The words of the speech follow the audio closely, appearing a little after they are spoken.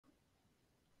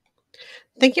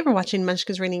Thank you for watching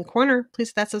Munchkin's Reading Corner. Please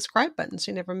hit that subscribe button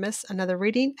so you never miss another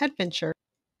reading adventure.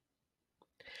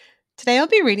 Today I'll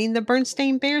be reading The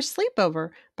Berenstain Bears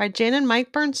Sleepover by Jan and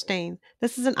Mike Berenstain.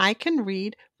 This is an I Can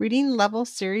Read Reading Level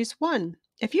Series 1.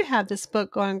 If you have this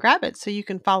book, go and grab it so you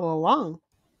can follow along.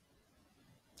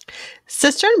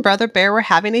 Sister and brother Bear were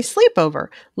having a sleepover.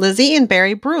 Lizzie and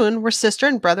Barry Bruin were sister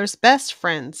and brother's best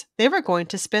friends. They were going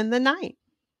to spend the night.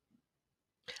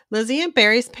 Lizzie and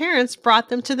Barry's parents brought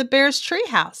them to the Bears'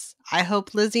 treehouse. I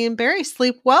hope Lizzie and Barry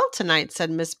sleep well tonight,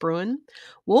 said Miss Bruin.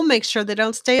 We'll make sure they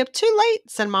don't stay up too late,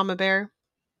 said Mama Bear.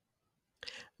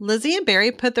 Lizzie and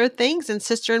Barry put their things in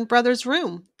sister and brother's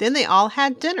room. Then they all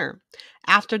had dinner.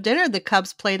 After dinner, the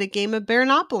cubs played a game of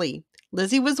Bearnopoly.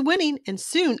 Lizzie was winning and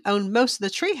soon owned most of the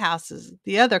tree houses.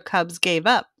 The other cubs gave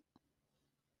up.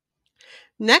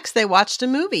 Next, they watched a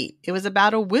movie. It was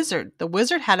about a wizard. The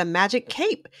wizard had a magic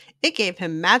cape. It gave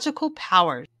him magical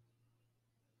powers.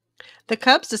 The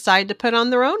cubs decided to put on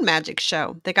their own magic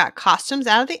show. They got costumes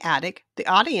out of the attic. The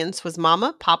audience was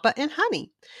Mama, Papa, and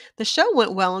Honey. The show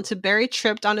went well until Barry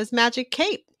tripped on his magic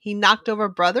cape. He knocked over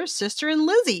brother, sister, and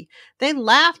Lizzie. They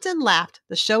laughed and laughed.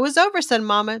 The show is over, said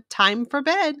Mama. Time for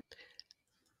bed.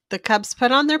 The cubs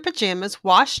put on their pajamas,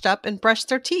 washed up, and brushed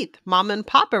their teeth. Mama and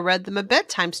Papa read them a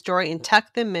bedtime story and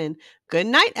tucked them in. Good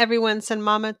night, everyone, said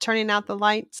Mama, turning out the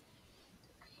lights.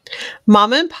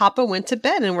 Mama and Papa went to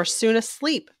bed and were soon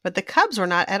asleep, but the cubs were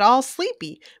not at all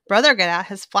sleepy. Brother got out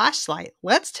his flashlight.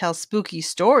 Let's tell spooky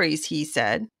stories, he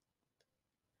said.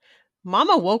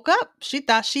 Mama woke up. She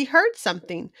thought she heard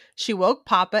something. She woke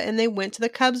Papa and they went to the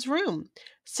cubs' room.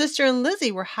 Sister and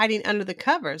Lizzie were hiding under the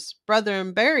covers. Brother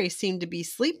and Barry seemed to be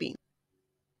sleeping.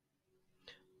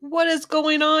 What is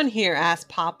going on here? Asked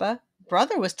Papa.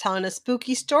 Brother was telling a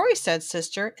spooky story, said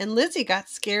Sister, and Lizzie got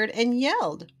scared and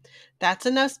yelled. That's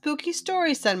enough spooky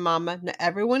stories, said Mama. Now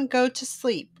everyone go to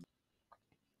sleep.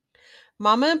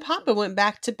 Mama and Papa went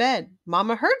back to bed.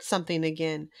 Mama heard something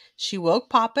again. She woke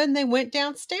Papa and they went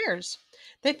downstairs.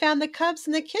 They found the cubs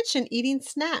in the kitchen eating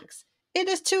snacks. It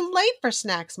is too late for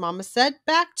snacks, Mama said.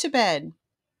 Back to bed.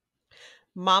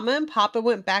 Mama and Papa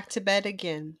went back to bed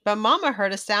again, but Mama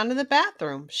heard a sound in the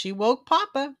bathroom. She woke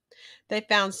Papa. They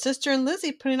found Sister and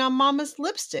Lizzie putting on Mama's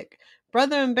lipstick.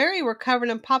 Brother and Barry were covered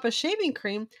in Papa's shaving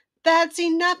cream. That's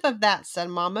enough of that, said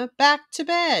Mama. Back to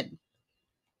bed.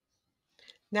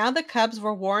 Now the cubs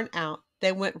were worn out.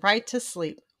 They went right to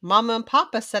sleep. Mama and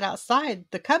Papa sat outside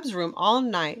the cubs' room all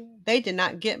night. They did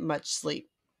not get much sleep.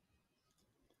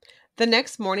 The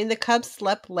next morning, the cubs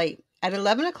slept late. At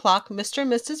 11 o'clock, Mr.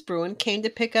 and Mrs. Bruin came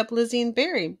to pick up Lizzie and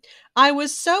Barry. I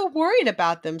was so worried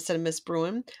about them, said Miss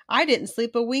Bruin. I didn't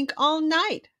sleep a wink all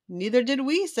night. Neither did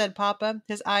we, said Papa,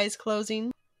 his eyes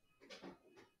closing.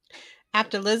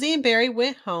 After Lizzie and Barry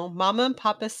went home, Mama and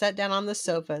Papa sat down on the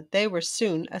sofa. They were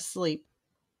soon asleep.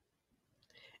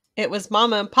 It was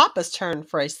Mama and Papa's turn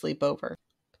for a sleepover.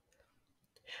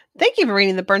 Thank you for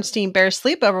reading the Berenstain Bears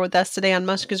Sleepover with us today on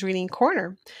Munchkin's Reading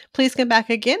Corner. Please come back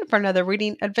again for another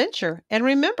reading adventure. And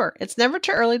remember, it's never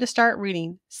too early to start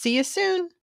reading. See you soon.